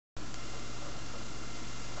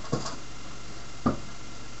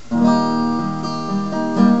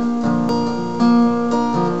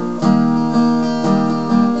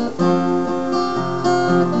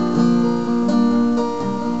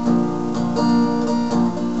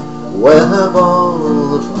Where have all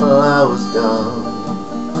the flowers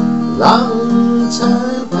gone? Long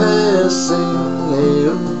time passing, hey,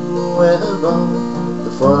 where have all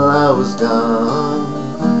the flowers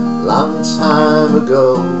gone? Long time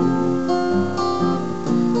ago.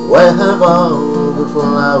 Where have all the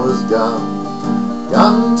flowers gone?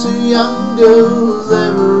 Gone to young girls,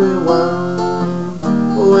 everyone.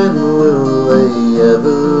 When will they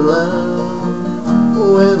ever learn?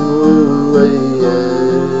 When will they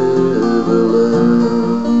ever learn?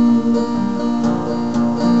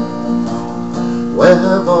 Where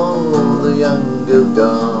have all the young girls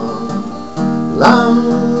gone?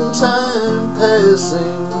 Long time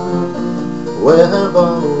passing. Where have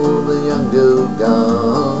all the young girls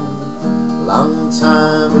gone? Long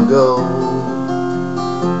time ago.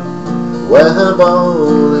 Where have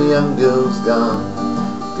all the young girls gone?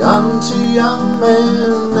 Gone to young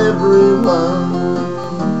men, everyone.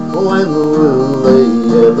 When will they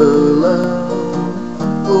ever learn?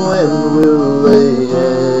 When will they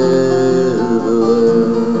ever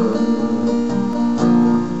learn?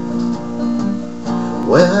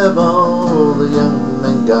 Where have all the young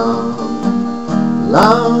men gone?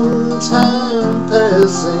 Long time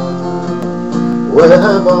passing. Where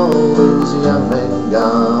have all those young men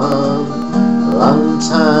gone? Long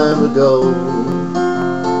time ago.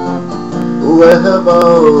 Where have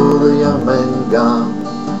all the young men gone?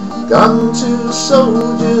 Gone to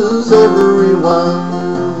soldiers, everyone.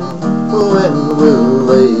 When will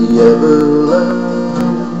they ever learn?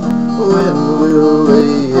 When will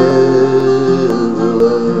they ever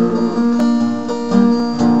learn?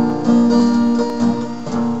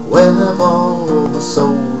 Where have all the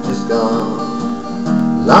soldiers gone?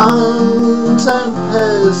 Long time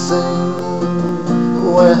passing.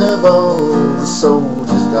 Where have all the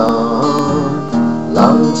soldiers gone?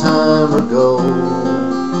 Long time ago.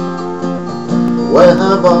 Where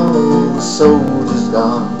have all the soldiers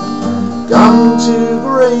gone? Gone to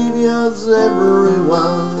graveyards,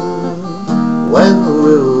 everyone. When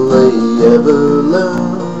will they ever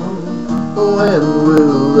learn? When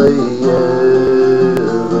will they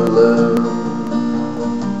ever learn?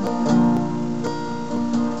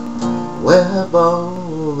 Where have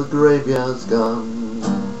all the graveyards gone?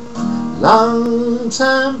 Long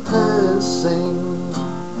time passing.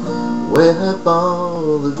 Where have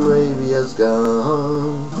all the graveyards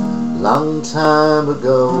gone? Long time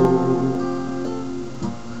ago.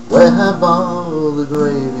 Where have all the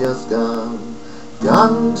graveyards gone?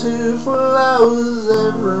 Gone to flowers,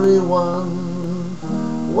 everyone.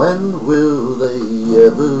 When will they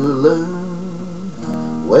ever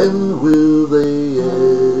learn? When will they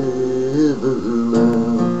ever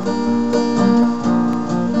learn?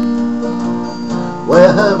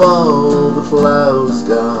 Where have all the flowers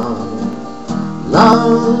gone?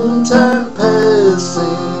 Long time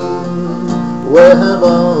passing. Where have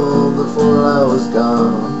all the flowers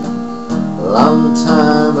gone? Long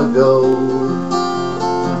time ago.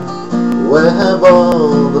 Where have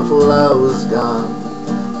all the flowers gone?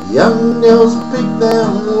 Young girls pick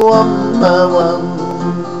them one by one.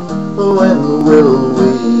 When will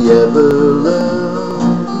we ever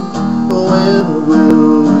learn? When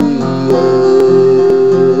will we ever